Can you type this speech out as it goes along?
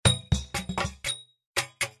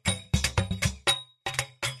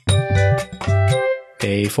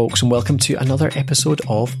Hey folks, and welcome to another episode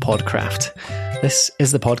of Podcraft. This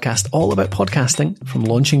is the podcast all about podcasting, from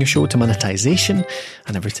launching a show to monetization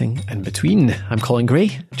and everything in between. I'm Colin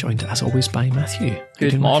Gray, joined as always by Matthew.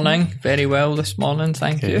 Good morning. Matthew? Very well this morning,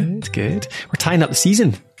 thank you. Good. We're tying up the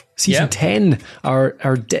season. Season 10, our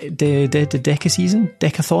deca season,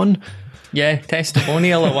 decathon. Yeah,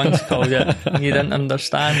 testimonial I once called it. You didn't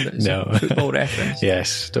understand. It's a football reference.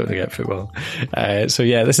 Yes, don't forget football.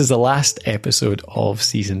 This is the last episode of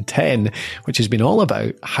season 10, which has been all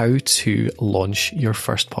about how to launch your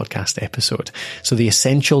first podcast episode. So the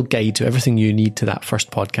essential guide to everything you need to that first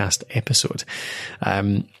podcast episode.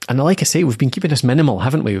 And like I say, we've been keeping this minimal,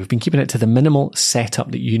 haven't we? We've been keeping it to the minimal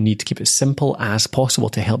setup that you need to keep it simple as possible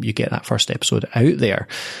to help you get that first episode out there.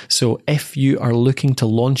 So if you are looking to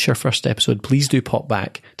launch your first episode, please do pop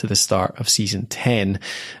back to the start of season 10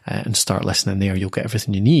 and start listening there. You'll get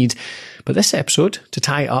everything you need. But this episode, to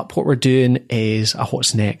tie up, what we're doing is a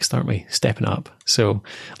what's next, aren't we? Stepping up. So,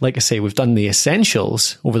 like I say, we've done the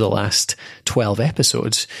essentials over the last 12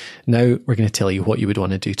 episodes. Now we're going to tell you what you would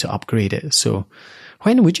want to do to upgrade it. So,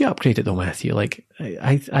 when would you upgrade it though, Matthew? Like,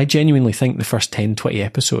 I genuinely think the first 10, 20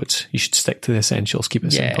 episodes, you should stick to the essentials, keep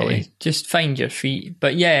it simple. Yeah, just find your feet.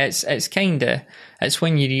 But yeah, it's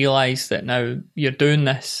when you realise that now you're doing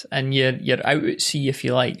this and you're out at sea, if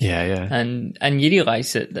you like. Yeah. And you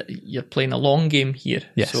realise that you're playing a long game here.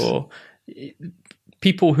 Yes. So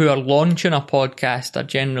people who are launching a podcast are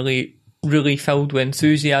generally really filled with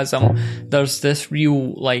enthusiasm. There's this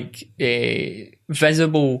real,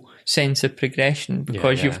 visible sense of progression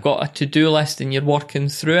because you've got a to-do list and you're working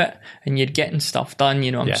through it and you're getting stuff done.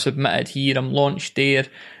 You know, I'm submitted here, I'm launched there.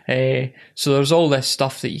 So there's all this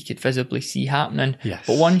stuff that you could visibly see happening. Yes.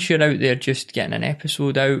 But once you're out there just getting an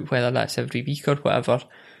episode out, whether that's every week or whatever,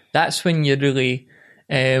 that's when you're really,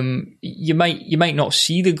 you might not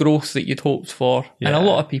see the growth that you'd hoped for. Yeah. And a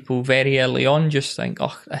lot of people very early on just think,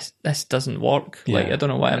 this doesn't work. Yeah. I don't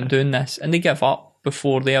know why I'm doing this. And they give up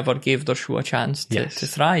before they ever gave their show a chance to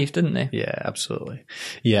thrive, didn't they? Yeah, absolutely.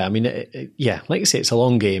 Yeah, I mean, like I say, it's a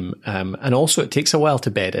long game. And also it takes a while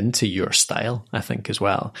to bed into your style, I think, as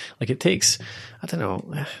well. Like it takes, I don't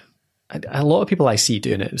know, a lot of people I see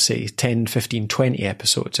doing it, say 10, 15, 20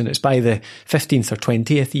 episodes, and it's by the 15th or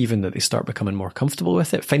 20th even that they start becoming more comfortable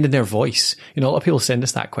with it, finding their voice. You know, a lot of people send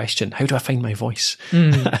us that question, how do I find my voice?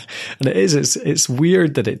 And it's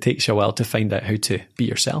weird that it takes you a while to find out how to be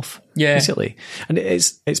yourself, basically. And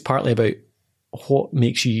it's partly about what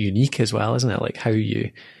makes you unique as well, isn't it? Like how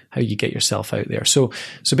you get yourself out there. So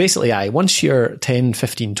basically, once you're 10,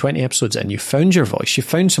 15, 20 episodes in, you've found your voice, you've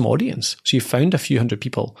found some audience. So you've found a few hundred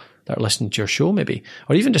people that are listening to your show maybe,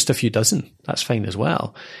 or even just a few dozen. That's fine as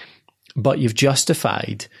well. But you've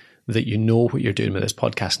justified that you know what you're doing with this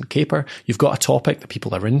podcast and caper. You've got a topic that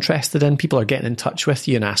people are interested in. People are getting in touch with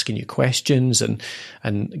you and asking you questions and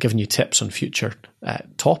giving you tips on future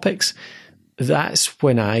topics. That's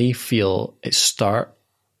when I feel it's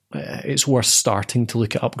worth starting to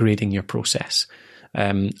look at upgrading your process.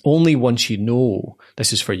 Only once you know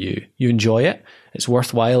this is for you, you enjoy it, it's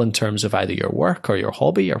worthwhile in terms of either your work or your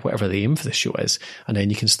hobby or whatever the aim for the show is, and then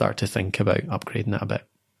you can start to think about upgrading it a bit.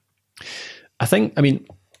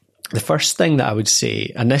 The first thing that I would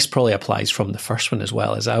say, and this probably applies from the first one as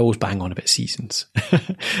well, is I always bang on about seasons.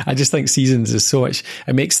 I just think seasons is so much,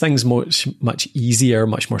 it makes things much easier,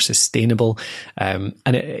 much more sustainable. And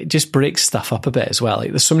it just breaks stuff up a bit as well.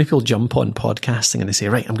 Like there's so many people jump on podcasting and they say,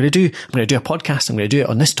 right, I'm going to do a podcast. I'm going to do it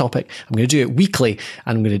on this topic. I'm going to do it weekly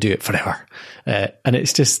and I'm going to do it forever. And it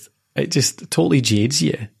just totally jades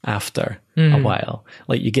you after a while.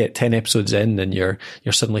 Like you get 10 episodes in and you're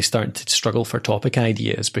suddenly starting to struggle for topic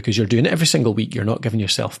ideas because you're doing it every single week. You're not giving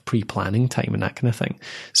yourself pre-planning time and that kind of thing.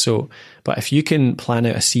 So, but if you can plan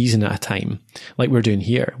out a season at a time, like we're doing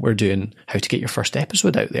here, we're doing how to get your first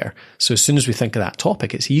episode out there. So as soon as we think of that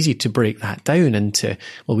topic, it's easy to break that down into,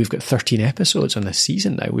 well, we've got 13 episodes on this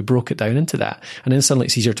season now. We broke it down into that. And then suddenly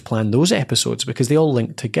it's easier to plan those episodes because they all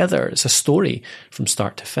link together. It's a story from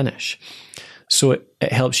start to finish. So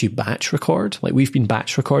it helps you batch record. Like we've been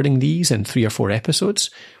batch recording these in 3 or 4 episodes,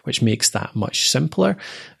 which makes that much simpler,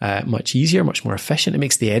 much easier, much more efficient. It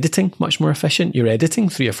makes the editing much more efficient. You're editing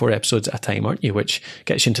 3 or 4 episodes at a time, aren't you? Which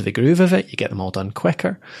gets you into the groove of it. You get them all done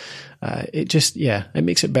quicker. It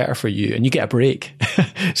makes it better for you, and you get a break.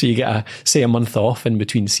 So you get a month off in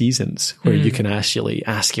between seasons where you can actually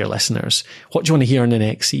ask your listeners, what do you want to hear in the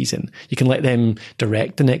next season? You can let them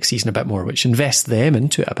direct the next season a bit more, which invests them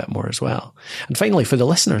into it a bit more as well. And finally, for the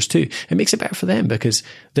listeners too, it makes it better for them because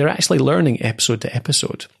they're actually learning episode to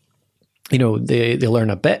episode. they learn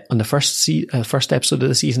a bit on the first episode of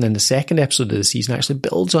the season, and the second episode of the season actually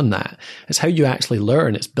builds on that. It's how you actually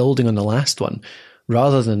learn. It's building on the last one,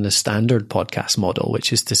 rather than the standard podcast model,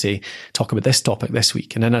 which is to say, talk about this topic this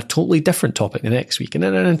week, and then a totally different topic the next week, and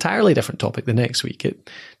then an entirely different topic the next week. It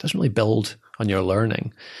doesn't really build on your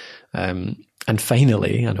learning. And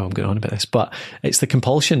finally, I know I'm going on about this, but it's the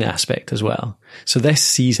compulsion aspect as well. So this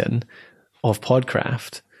season of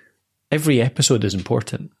Podcraft, every episode is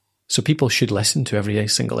important. So people should listen to every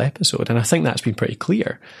single episode. And I think that's been pretty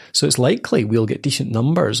clear. So it's likely we'll get decent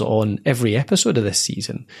numbers on every episode of this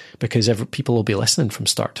season because people will be listening from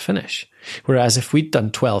start to finish. Whereas if we'd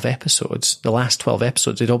done 12 episodes, the last 12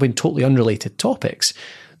 episodes, they'd all been totally unrelated topics.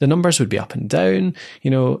 The numbers would be up and down.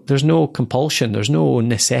 There's no compulsion. There's no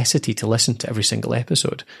necessity to listen to every single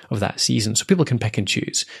episode of that season. So people can pick and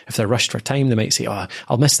choose. If they're rushed for time, they might say,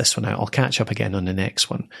 I'll miss this one out. I'll catch up again on the next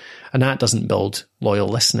one. And that doesn't build loyal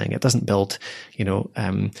listening. It doesn't build,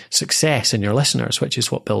 success in your listeners, which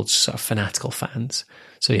is what builds sort of fanatical fans.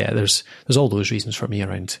 So yeah, there's all those reasons for me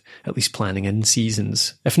around at least planning in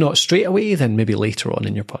seasons. If not straight away, then maybe later on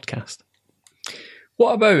in your podcast.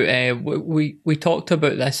 What about we talked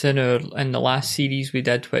about this in the last series we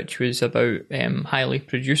did, which was about highly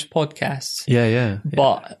produced podcasts. Yeah.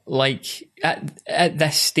 But like at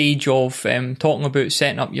this stage of talking about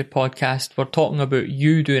setting up your podcast, we're talking about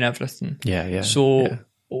you doing everything. Yeah. So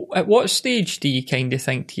at what stage do you kind of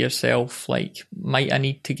think to yourself, like, might I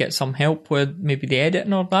need to get some help with maybe the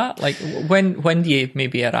editing or that? Like, when do you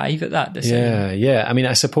maybe arrive at that decision? Yeah. I mean,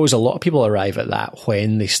 I suppose a lot of people arrive at that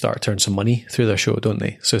when they start to earn some money through their show, don't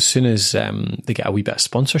they? So as soon as they get a wee bit of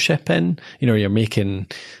sponsorship in, you're making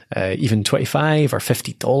even $25 or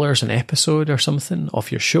 $50 an episode or something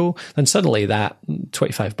off your show, then suddenly that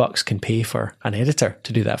 $25 can pay for an editor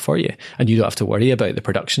to do that for you. And you don't have to worry about the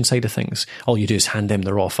production side of things. All you do is hand them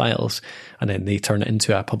the raw files and then they turn it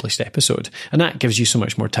into a published episode. And that gives you so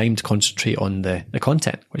much more time to concentrate on the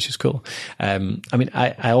content, which is cool.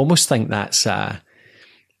 I almost think that's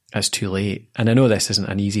too late. And I know this isn't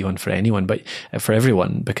an easy one for anyone, but for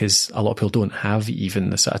everyone, because a lot of people don't have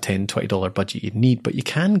even the sort of $10, $20 budget you'd need, but you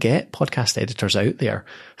can get podcast editors out there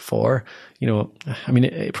for,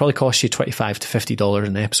 it probably costs you $25 to $50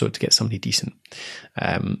 an episode to get somebody decent,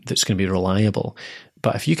 that's going to be reliable.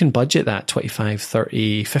 But if you can budget that $25,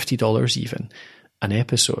 $30, $50 even an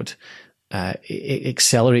episode, it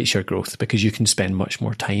accelerates your growth because you can spend much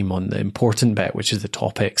more time on the important bit, which is the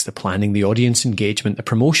topics, the planning, the audience engagement, the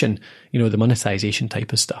promotion, the monetization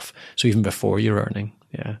type of stuff. So even before you're earning.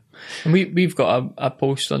 Yeah. And we've got a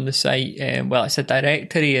post on the site. It's a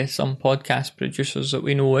directory of some podcast producers that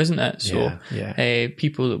we know, isn't it? So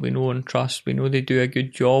people that we know and trust, we know they do a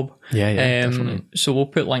good job. Definitely. So we'll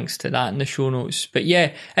put links to that in the show notes. But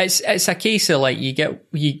yeah, it's a case of like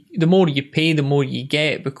the more you pay, the more you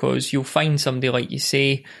get, because you'll find somebody, like you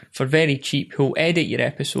say, for very cheap who'll edit your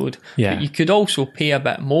episode. Yeah. But you could also pay a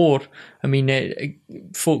bit more. I mean,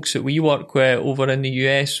 folks that we work with over in the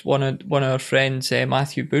US, one of our friends,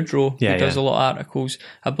 Matthew Boudreau, who does a lot of articles,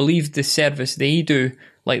 I believe the service they do,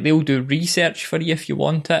 like they'll do research for you if you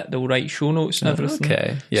want it. They'll write show notes and everything.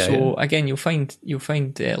 Okay. Yeah. So again, you'll find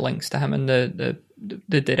links to him in the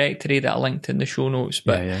directory that I linked in the show notes.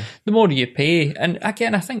 But the more you pay, and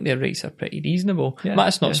again, I think their rates are pretty reasonable.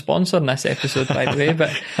 Matt's not sponsoring this episode, by the way,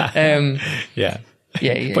 but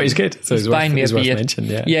but he's good. So he's worth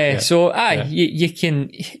mentioning. So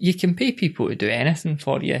you can pay people to do anything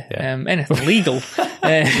for you. Anything legal.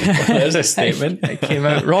 There's a statement. It came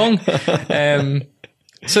out wrong.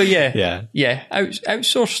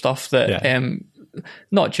 Outsource stuff that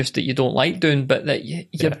not just that you don't like doing, but that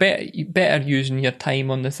you're better using your time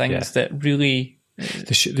on the things that really.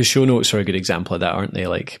 The show notes are a good example of that, aren't they?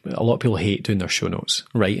 Like, a lot of people hate doing their show notes,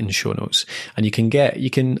 writing show notes. And you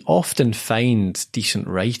can often find decent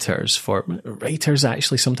writers. Writers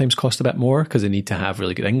actually sometimes cost a bit more because they need to have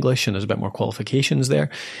really good English and there's a bit more qualifications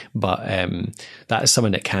there. But that is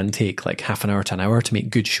something that can take like half an hour to an hour to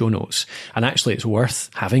make good show notes. And actually it's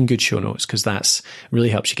worth having good show notes because that's really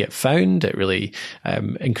helps you get found. It really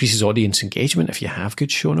increases audience engagement if you have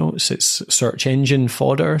good show notes. It's search engine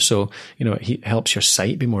fodder. So, it helps your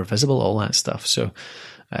site be more visible, all that stuff. So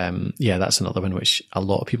that's another one which a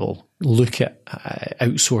lot of people look at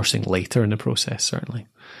outsourcing later in the process, certainly.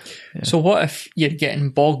 So what if you're getting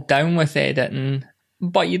bogged down with editing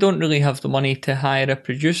but you don't really have the money to hire a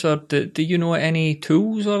producer. Do you know any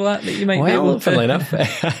tools or that you might be able to? Funnily enough,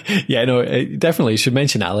 yeah, no, definitely should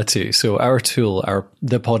mention Alitu. So our tool,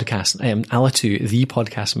 the podcast, Alitu, the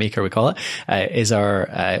podcast maker, we call it, is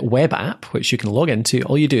our web app, which you can log into.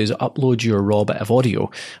 All you do is upload your raw bit of audio,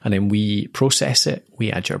 and then we process it,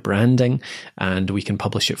 we add your branding, and we can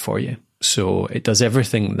publish it for you. So it does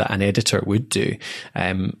everything that an editor would do.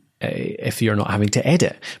 If you're not having to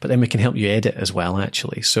edit, but then we can help you edit as well,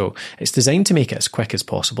 actually. So it's designed to make it as quick as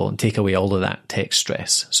possible and take away all of that tech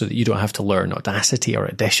stress so that you don't have to learn Audacity or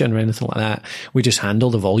Audition or anything like that. We just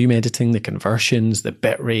handle the volume editing, the conversions, the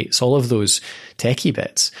bit rates, all of those techie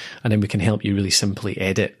bits. And then we can help you really simply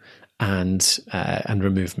edit and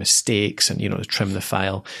remove mistakes and, trim the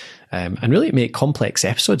file. And really make complex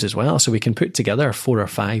episodes as well. So we can put together 4 or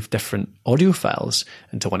 5 different audio files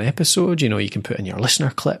into one episode. You can put in your listener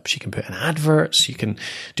clips, you can put in adverts, you can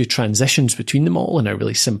do transitions between them all in a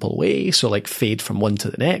really simple way. So like fade from one to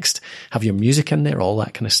the next, have your music in there, all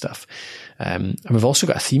that kind of stuff. And we've also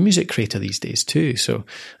got a theme music creator these days too. So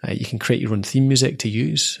you can create your own theme music to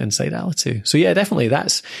use inside Alitu. So yeah, definitely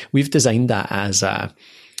we've designed that as a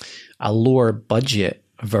lower budget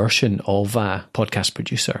version of a podcast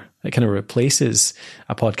producer. It kind of replaces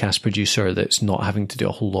a podcast producer that's not having to do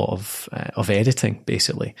a whole lot of editing,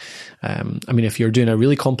 basically. If you're doing a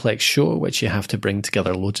really complex show, which you have to bring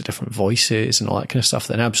together loads of different voices and all that kind of stuff,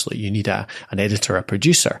 then absolutely you need an editor, a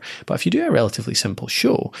producer. But if you do a relatively simple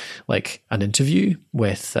show, like an interview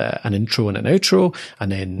with an intro and an outro,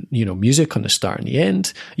 and then, music on the start and the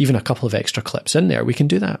end, even a couple of extra clips in there, we can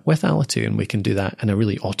do that with Alitu, and we can do that in a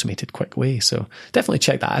really automated, quick way. So definitely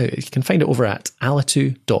check that out. You can find it over at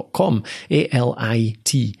alitu.com. alitu.com,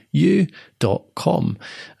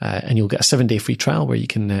 and you'll get a 7-day free trial where you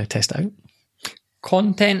can test it out.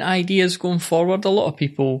 Content ideas going forward. A lot of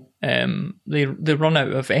people, they run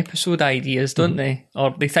out of episode ideas, don't they?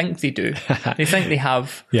 Or they think they do. They think they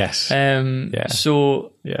have. Yes.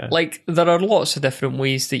 So, there are lots of different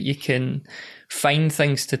ways that you can find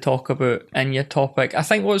things to talk about in your topic. I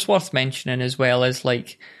think what's worth mentioning as well is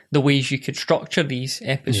the ways you could structure these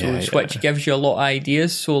episodes, which gives you a lot of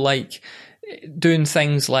ideas. So doing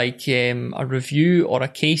things like a review or a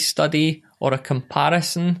case study or a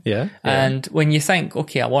comparison. And when you think,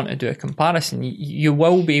 okay, I want to do a comparison, you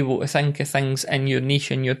will be able to think of things in your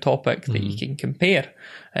niche and your topic that you can compare.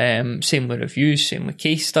 Same with reviews, same with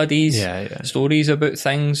case studies, stories about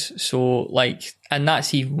things. So and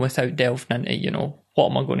that's even without delving into, what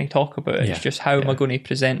am I going to talk about? It's just how am I going to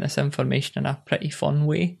present this information in a pretty fun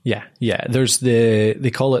way? Yeah. There's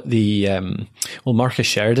they call it Marcus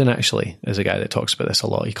Sheridan actually is a guy that talks about this a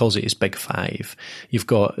lot. He calls it his big 5. You've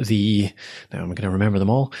got now I'm going to remember them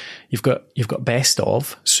all. You've got best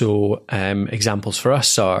of. So examples for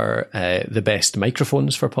us are the best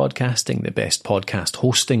microphones for podcasting, the best podcast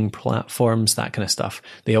hosting platforms, that kind of stuff.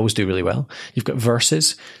 They always do really well. You've got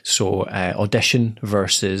versus. So Audition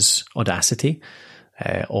versus Audacity.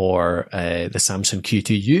 Or the Samsung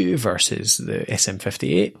Q2U versus the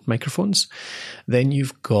SM58 microphones. Then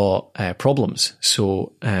you've got problems.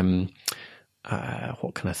 So what kind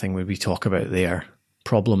of thing would we talk about there?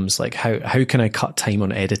 Problems like how can I cut time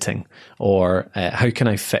on editing, or how can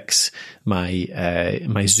I fix my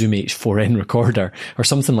Zoom H4n recorder, or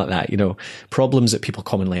something like that. Problems that people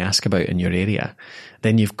commonly ask about in your area.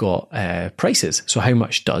 Then you've got prices. So how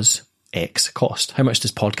much does X cost? How much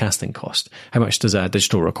does podcasting cost? How much does a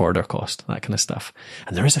digital recorder cost? That kind of stuff.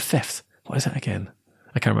 And there is a 5th. What is it again?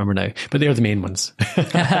 I can't remember now, but they're the main ones.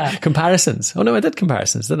 Comparisons. Oh no, I did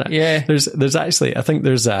comparisons, didn't I? Yeah. There's actually, I think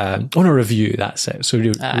there's a review. That's it. So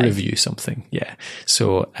review something. Yeah.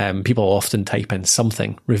 So, people often type in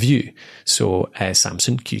something review. So,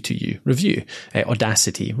 Samsung Q2U review,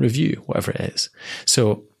 Audacity review, whatever it is.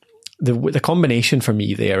 So the combination for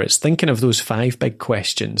me there is thinking of those 5 big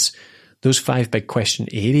questions, those 5 big question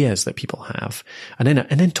areas that people have, and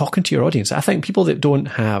then talking to your audience. I think people that don't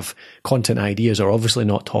have content ideas are obviously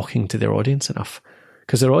not talking to their audience enough,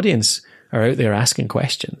 because their audience are out there asking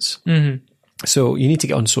questions. Mm-hmm. So you need to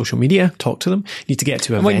get on social media, talk to them. You need to get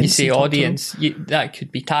to events. When you say audience, that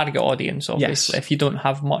could be target audience, obviously, if you don't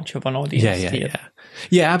have much of an audience.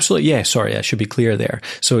 Yeah, absolutely. Yeah, sorry, I should be clear there.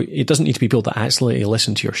 So it doesn't need to be people that actually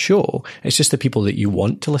listen to your show. It's just the people that you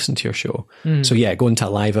want to listen to your show. So yeah, going to a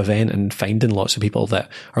live event and finding lots of people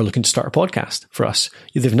that are looking to start a podcast for us.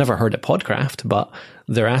 They've never heard of Podcraft, but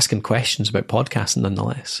they're asking questions about podcasting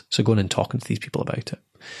nonetheless. So going and talking to these people about it.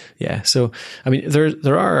 Yeah. So,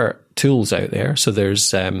 there are tools out there. So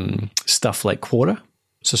there's stuff like Quora.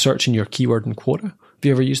 So searching your keyword in Quora. Have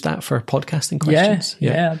you ever used that for podcasting questions?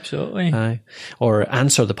 Yeah, absolutely. Or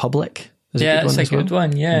Answer the Public. is yeah, a good one. It's a good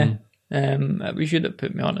one. Yeah. Mm. We should have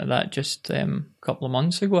put me onto that just a couple of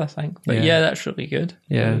months ago, I think. But yeah, that's really good.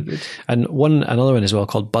 Yeah. Really good. And another one as well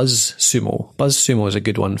called Buzz Sumo. Buzz Sumo is a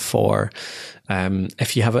good one for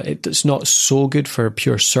if you have it's not so good for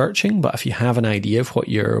pure searching, but if you have an idea of what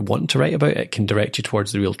you're wanting to write about, it can direct you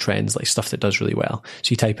towards the real trends, like stuff that does really well.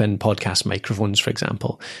 So you type in podcast microphones, for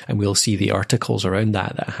example, and we'll see the articles around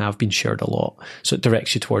that have been shared a lot. So it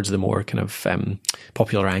directs you towards the more kind of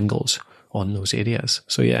popular angles on those areas.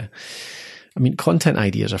 So yeah. I mean, content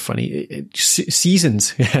ideas are funny.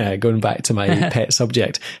 Seasons, going back to my pet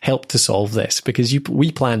subject, helped to solve this because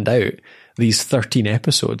we planned out these 13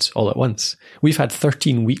 episodes all at once. We've had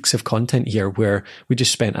 13 weeks of content here where we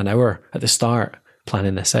just spent an hour at the start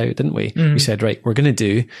planning this out, didn't we? We said, right, we're going to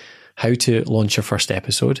do how to launch your first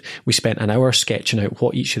episode. We spent an hour sketching out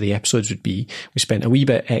what each of the episodes would be. We spent a wee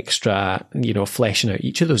bit extra, fleshing out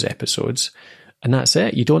each of those episodes. And that's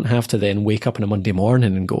it. You don't have to then wake up on a Monday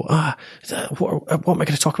morning and go, what am I going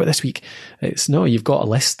to talk about this week? You've got a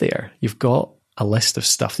list there. You've got a list of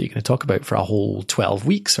stuff that you're going to talk about for a whole 12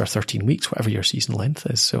 weeks or 13 weeks, whatever your season length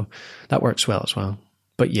is. So that works well as well.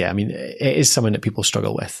 But yeah, I mean, it is something that people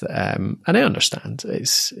struggle with. And I understand.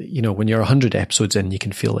 It's, when you're 100 episodes in, you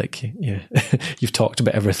can feel like you've talked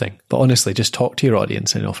about everything. But honestly, just talk to your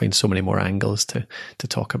audience and you'll find so many more angles to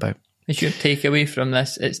talk about. It's your takeaway from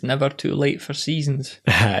this. It's never too late for seasons.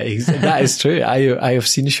 That is true. I have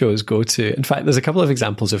seen shows go to, in fact, there's a couple of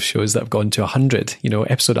examples of shows that have gone to 100,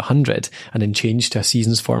 episode 100, and then changed to a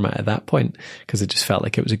seasons format at that point, because it just felt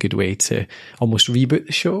like it was a good way to almost reboot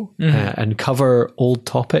the show and cover old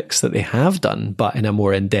topics that they have done, but in a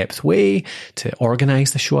more in-depth way to organise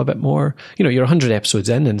the show a bit more. You're 100 episodes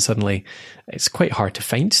in and suddenly it's quite hard to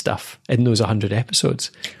find stuff in those 100 episodes.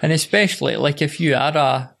 And especially like if you are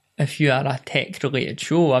a tech-related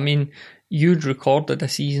show, I mean, you'd recorded a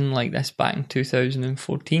season like this back in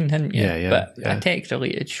 2014, hadn't you? Yeah. A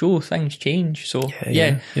tech-related show, things change. So,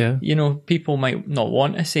 people might not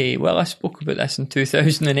want to say, well, I spoke about this in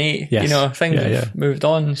 2008. Yes. Things have moved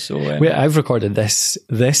on. So I've recorded this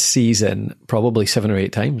season probably 7 or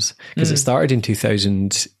 8 times because it started in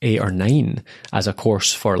 2008 or 9 as a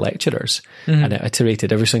course for lecturers and it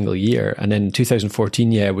iterated every single year. And then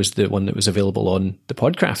 2014, was the one that was available on the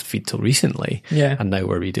Podcraft feed till recently. Yeah. And now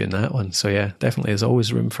we're redoing that one. So yeah, definitely there's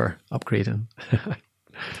always room for upgrading.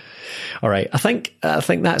 All right. I think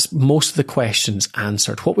that's most of the questions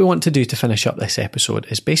answered. What we want to do to finish up this episode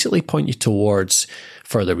is basically point you towards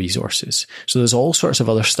further resources. So there's all sorts of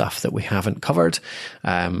other stuff that we haven't covered,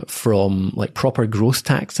 from like proper growth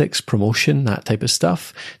tactics, promotion, that type of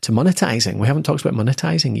stuff, to monetizing. We haven't talked about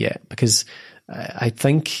monetizing yet because I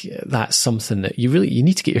think that's something that you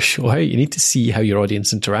need to get your show out. You need to see how your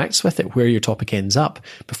audience interacts with it, where your topic ends up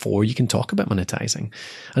before you can talk about monetizing.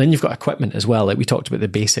 And then you've got equipment as well. Like we talked about the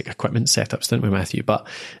basic equipment setups, didn't we, Matthew? But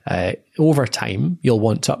over time, you'll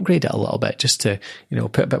want to upgrade it a little bit just to,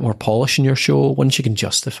 put a bit more polish in your show once you can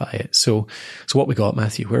justify it. So what we got,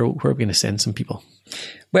 Matthew? Where are we going to send some people?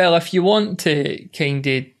 Well, if you want to kind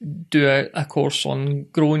of do a course on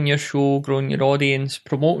growing your show, growing your audience,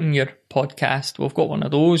 promoting your podcast, we've got one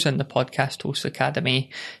of those in the Podcast Host Academy.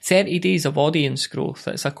 30 Days of Audience Growth.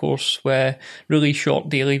 It's a course where really short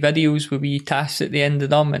daily videos with wee tasks at the end of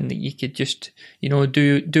them, and that you could just,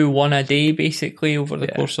 do one a day basically over the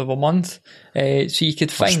course of a month. So you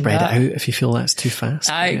could find spread that. it out if you feel that's too fast.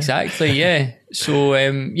 Exactly, yeah. So,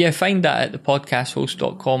 find that at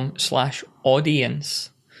thepodcasthost.com/audience.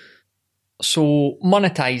 So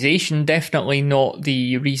monetization, definitely not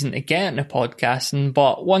the reason to get into podcasting,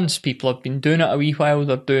 but once people have been doing it a wee while,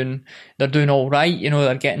 they're doing all right,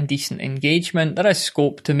 they're getting decent engagement. There is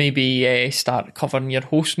scope to maybe start covering your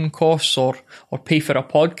hosting costs or pay for a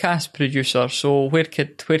podcast producer. So where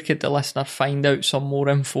could the listener find out some more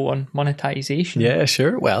info on monetization? Yeah,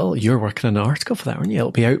 sure. Well, you're working on an article for that, aren't you? It'll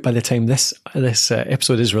be out by the time this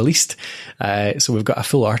episode is released. So we've got a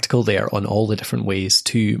full article there on all the different ways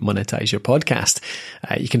to monetize your podcast.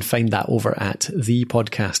 You can find that over at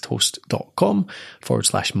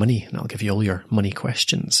thepodcasthost.com/money, and I'll give you all your money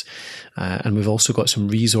questions. And we've also got some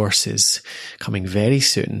resources coming very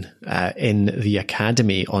soon in the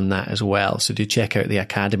Academy on that as well. So do check out the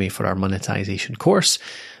Academy for our monetization course.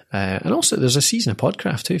 And also there's a season of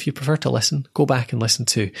Podcraft too. If you prefer to listen, go back and listen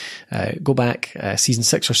to, season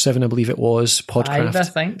 6 or 7, I believe it was, Podcraft. 5, I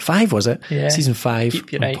think. 5, was it? Yeah. Season 5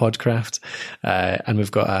 on right. Podcraft. And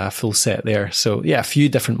we've got a full set there. So yeah, a few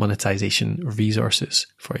different monetization resources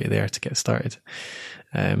for you there to get started.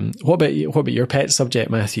 What about your pet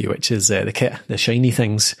subject, Matthew, which is the kit, the shiny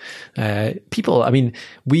things?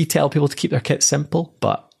 We tell people to keep their kit simple,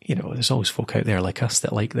 but there's always folk out there like us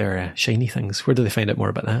that like their shiny things. Where do they find out more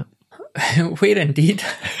about that? Where indeed?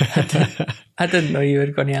 I didn't know you were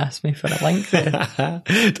going to ask me for a link there.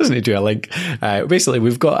 Doesn't need to be a link. Basically,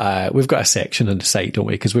 we've got a section on the site, don't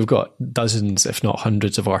we? Because we've got dozens, if not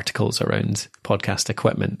hundreds, of articles around podcast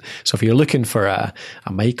equipment. So if you're looking for a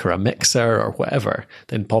mic or a mixer or whatever,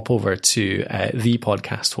 then pop over to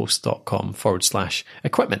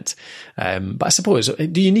thepodcasthost.com/equipment. But I suppose,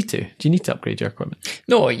 do you need to upgrade your equipment?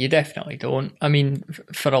 No, you definitely don't. I mean,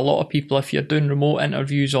 for a lot of people, if you're doing remote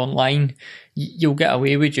interviews online, you'll get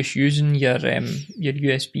away with just using your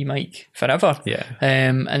USB mic forever. Yeah.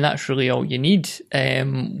 And that's really all you need.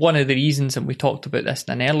 One of the reasons, and we talked about this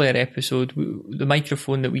in an earlier episode, the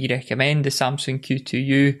microphone that we recommend, the Samsung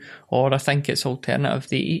Q2U, or I think it's alternative,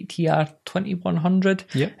 the ATR 2100.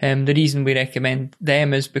 Yeah. The reason we recommend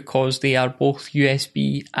them is because they are both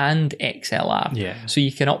USB and XLR. Yeah. So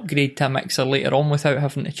you can upgrade to a mixer later on without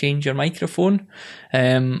having to change your microphone.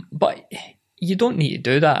 But you don't need to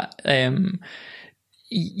do that.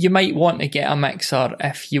 You might want to get a mixer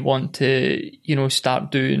if you want to,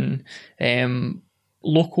 start doing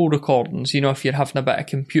local recordings. If you're having a bit of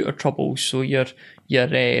computer trouble, so you're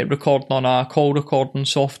recording on a call recording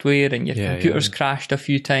software and your computer's crashed a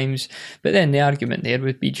few times. But then the argument there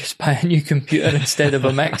would be just buy a new computer instead of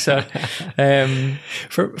a mixer.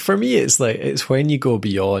 For me, it's when you go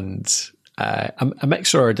beyond. A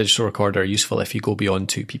mixer or a digital recorder are useful if you go beyond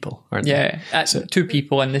two people, aren't they? Yeah, that's two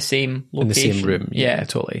people in the same location. In the same room, yeah,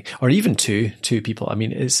 totally. Or even two people. I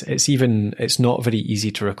mean, it's not very easy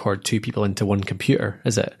to record two people into one computer,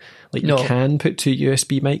 is it? Like, you can put two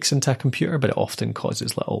USB mics into a computer, but it often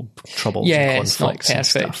causes little troubles and conflicts and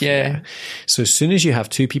stuff. Yeah. So as soon as you have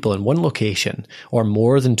two people in one location, or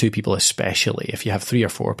more than two people especially, if you have 3 or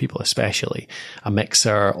 4 people especially, a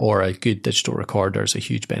mixer or a good digital recorder is a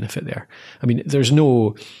huge benefit there. I mean,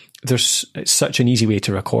 it's such an easy way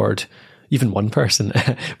to record even one person,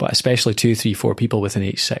 but especially 2, 3, 4 people with an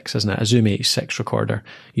H6, isn't it? A Zoom H6 recorder.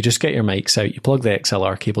 You just get your mics out, you plug the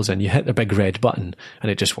XLR cables in, you hit the big red button, and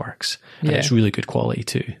it just works. And it's really good quality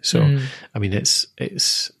too. So, I mean, it's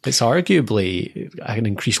arguably an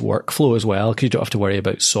increased workflow as well, because you don't have to worry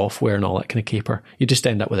about software and all that kind of caper. You just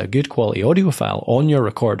end up with a good quality audio file on your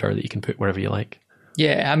recorder that you can put wherever you like.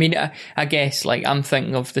 Yeah, I mean, I guess, like, I'm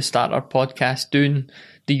thinking of the Starter podcast doing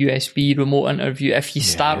the USB remote interview. If you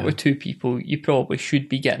start with 2 people, you probably should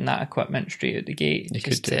be getting that equipment straight out the gate. You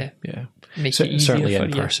just could to make so, it easier certainly for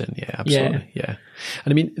in you. person, yeah, absolutely, yeah.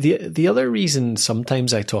 And I mean, the other reason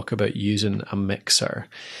sometimes I talk about using a mixer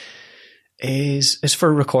is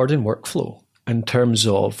for recording workflow, in terms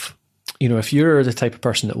of, if you're the type of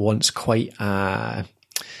person that wants quite a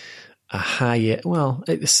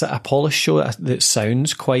it's a polished show that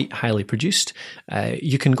sounds quite highly produced.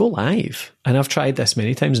 You can go live, and I've tried this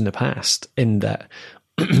many times in the past, in that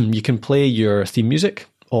you can play your theme music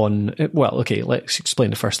on. Well, okay, let's explain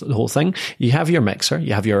the whole thing. You have your mixer,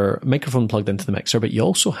 you have your microphone plugged into the mixer, but you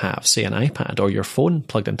also have, say, an iPad or your phone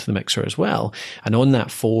plugged into the mixer as well. And on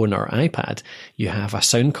that phone or iPad, you have a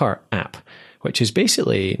Soundcart app, which is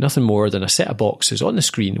basically nothing more than a set of boxes on the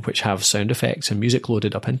screen which have sound effects and music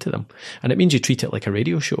loaded up into them. And it means you treat it like a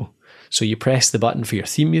radio show. So you press the button for your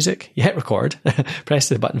theme music, you hit record, press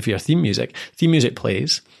the button for your theme music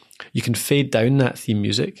plays. You can fade down that theme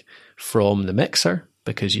music from the mixer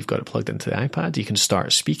because you've got it plugged into the iPad. You can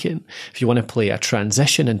start speaking. If you want to play a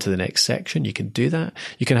transition into the next section, you can do that.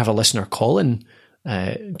 You can have a listener call-in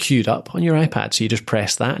queued up on your iPad, so you just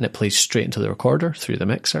press that and it plays straight into the recorder through the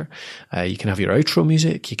mixer. You can have your outro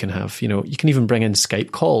music, you can have, you can even bring in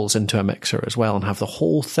Skype calls into a mixer as well and have the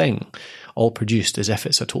whole thing all produced as if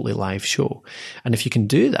it's a totally live show. And if you can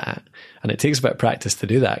do that, and it takes a bit of practice to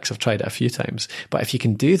do that because I've tried it a few times, but if you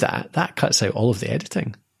can do that, that cuts out all of the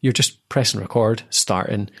editing. You're just pressing record,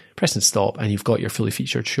 starting, pressing stop, and you've got your fully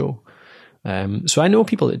featured show. So I know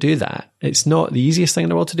people that do that. It's not the easiest thing in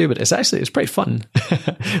the world to do, but it's pretty fun.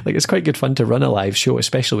 Like, it's quite good fun to run a live show,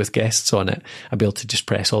 especially with guests on it, and be able to just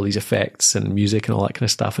press all these effects and music and all that kind of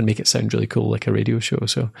stuff and make it sound really cool, like a radio show.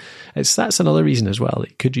 So that's another reason as well that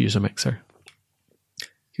you could use a mixer.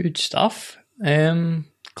 Good stuff.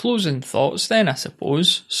 Closing thoughts then, I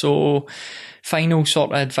suppose. So final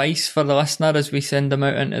sort of advice for the listener as we send them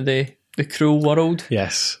out into the cruel world.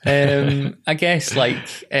 Yes. I guess,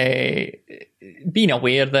 being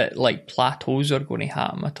aware that, plateaus are going to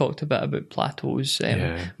happen. I talked a bit about plateaus.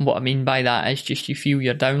 What I mean by that is just you feel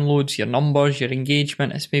your downloads, your numbers, your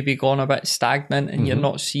engagement has maybe gone a bit stagnant and you're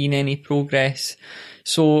not seeing any progress.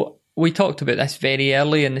 So we talked about this very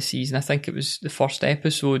early in the season. I think it was the first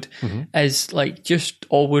episode, is just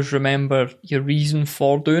always remember your reason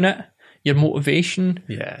for doing it. your motivation.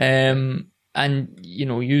 Yeah. And, you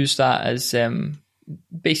know, use that as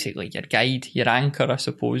basically your guide, your anchor, I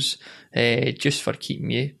suppose, just for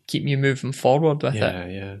keeping you moving forward with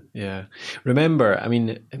it. Yeah. Remember, I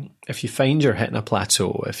mean, if you find you're hitting a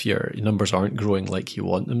plateau, if your numbers aren't growing like you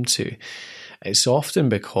want them to, it's often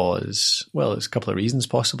because, well, there's a couple of reasons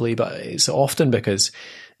possibly, but it's often because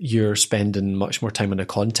you're spending much more time on the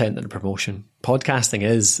content than the promotion. Podcasting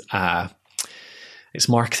is it's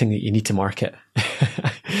marketing that you need to market.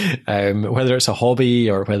 Whether it's a hobby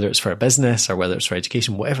or whether it's for a business or whether it's for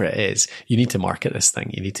education, whatever it is, you need to market this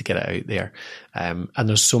thing. You need to get it out there. And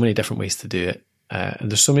there's so many different ways to do it.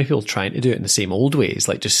 And there's so many people trying to do it in the same old ways,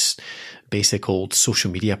 like just basic old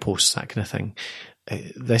social media posts, that kind of thing.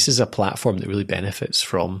 This is a platform that really benefits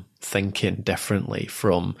from thinking differently,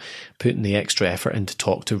 from putting the extra effort in to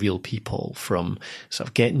talk to real people, from sort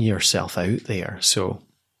of getting yourself out there. So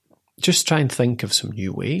just try and think of some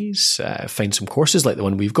new ways, find some courses like the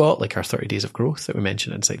one we've got, like our 30 Days of Growth that we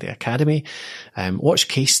mentioned inside the Academy. Watch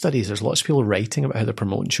case studies. There's lots of people writing about how they're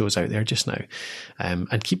promoting shows out there just now.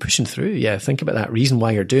 And keep pushing through. Yeah, think about that reason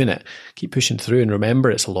why you're doing it. Keep pushing through and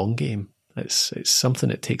remember it's a long game. It's something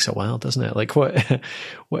that takes a while, doesn't it? Like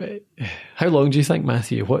how long do you think,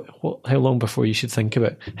 Matthew? How long before you should think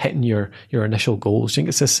about hitting your initial goals? Do you think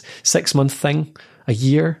it's this 6-month thing, a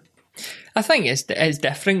year? I think it's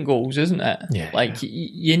different goals, isn't it? Yeah. Like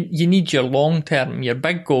you need your long term, your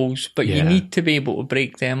big goals, but you need to be able to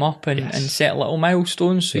break them up and set little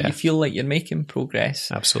milestones so you feel like you're making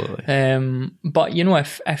progress. Absolutely. But you know,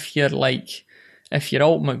 if your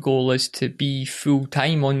ultimate goal is to be full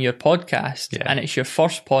time on your podcast and it's your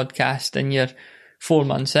first podcast and you're 4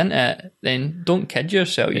 months into it, then don't kid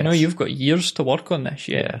yourself. You know, you've got years to work on this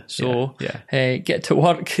yet. Get to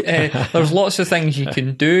work. There's lots of things you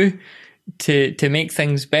can do to make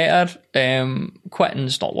things better.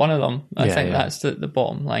 Quitting's not one of them. I think that's the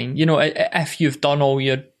bottom line. You know, if you've done all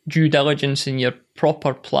your due diligence and your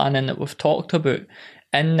proper planning that we've talked about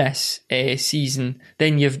in this season,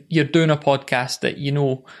 then you're doing a podcast that you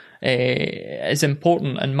know is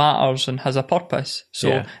important and matters and has a purpose.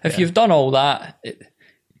 So if you've done all that,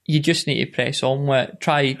 you just need to press on with it.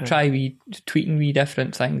 Try tweaking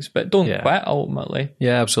different things, but don't quit ultimately.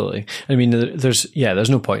 Yeah, absolutely. I mean, there's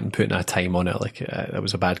no point in putting a time on it. Like that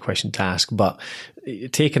was a bad question to ask, but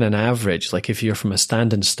taking an average, like if you're from a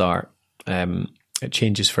standing start, it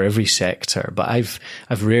changes for every sector, but I've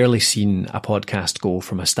rarely seen a podcast go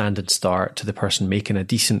from a standing start to the person making a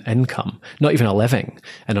decent income, not even a living,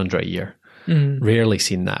 in under a year. Rarely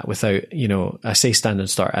seen that without, you know, I say standing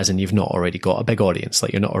start as in you've not already got a big audience,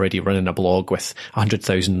 like you're not already running a blog with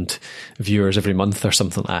 100,000 viewers every month or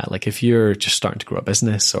something like that. Like if you're just starting to grow a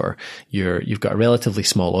business or you've got a relatively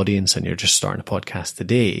small audience and you're just starting a podcast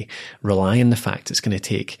today, rely on the fact it's going to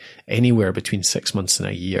take anywhere between 6 months and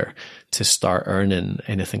a year to start earning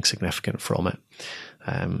anything significant from it.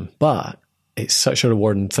 But it's such a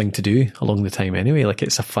rewarding thing to do along the time anyway. Like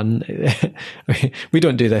it's a fun, we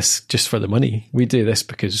don't do this just for the money. We do this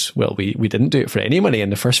because, well, we didn't do it for any money in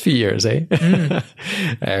the first few years, and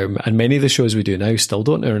many of the shows we do now still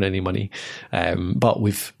don't earn any money. But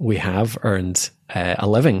we have earned a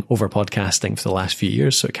living over podcasting for the last few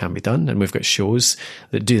years, so it can be done. And we've got shows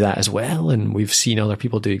that do that as well. And we've seen other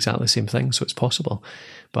people do exactly the same thing. So it's possible.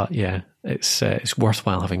 But yeah, it's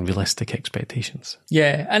worthwhile having realistic expectations.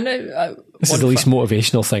 Yeah, and this is the least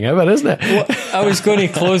motivational thing ever, isn't it? Well, I was going to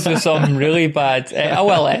close with something really bad. I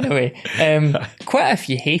will anyway. Quit if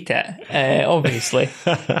you hate it, obviously,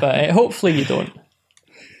 but hopefully you don't.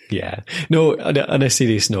 Yeah. No, on a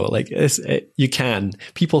serious note, like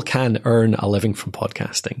people can earn a living from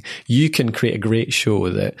podcasting. You can create a great show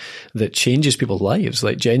that changes people's lives.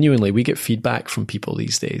 Like genuinely, we get feedback from people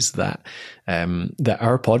these days that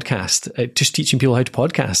our podcast, just teaching people how to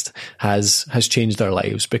podcast has changed their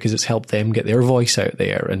lives because it's helped them get their voice out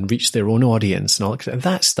there and reach their own audience and all that. And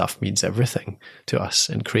that stuff means everything to us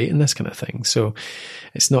in creating this kind of thing. So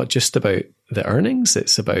it's not just about the earnings,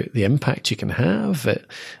 it's about the impact you can have.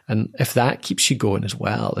 And if that keeps you going as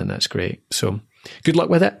well, then that's great. So good luck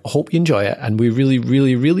with it. I hope you enjoy it. And we really,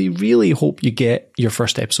 really, really, really hope you get your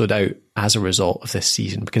first episode out as a result of this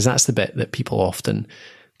season, because that's the bit that people often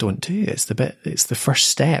don't do. It's the first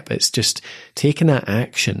step. It's just taking that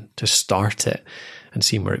action to start it and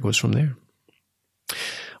seeing where it goes from there.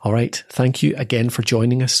 All right. Thank you again for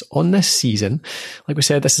joining us on this season. Like we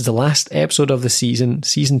said, this is the last episode of the season.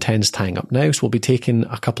 Season 10 is tying up now, so we'll be taking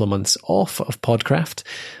a couple of months off of Podcraft,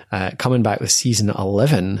 coming back with season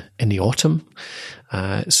 11 in the autumn.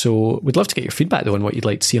 So we'd love to get your feedback though on what you'd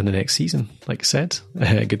like to see on the next season. Like I said,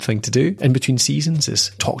 a good thing to do in between seasons is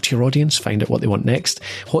talk to your audience, find out what they want next.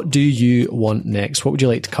 What do you want next? What would you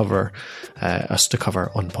like to cover, us to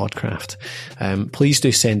cover on Podcraft? Please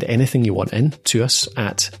do send anything you want in to us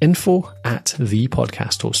at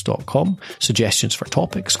info@thepodcasthost.com. Suggestions for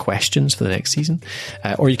topics, questions for the next season,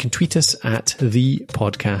 or you can tweet us at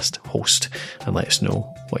thepodcasthost and let us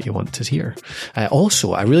know what you want to hear.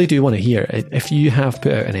 Also, I really do want to hear if you have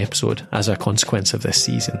put out an episode as a consequence of this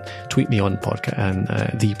season. Tweet me on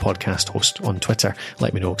the podcast host on Twitter.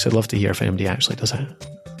 Let me know, because I'd love to hear if anybody actually does it.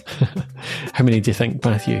 How many do you think,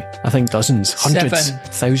 Matthew? I think dozens, hundreds,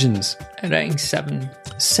 thousands. I reckon 7.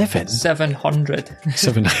 7? 700.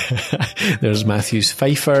 7. There's Matthew's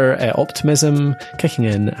Pfeiffer optimism kicking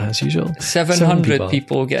in as usual. 700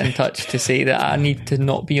 people get in touch to say that I need to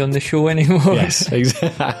not be on the show anymore. Yes,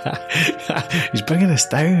 exactly. He's bringing us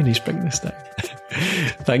down.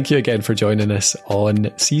 Thank you again for joining us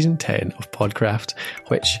on season 10 of Podcraft,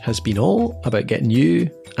 which has been all about getting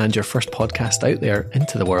you and your first podcast out there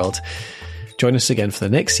into the world. Join us again for the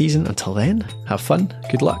next season. Until then, have fun,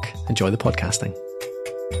 good luck, enjoy the podcasting.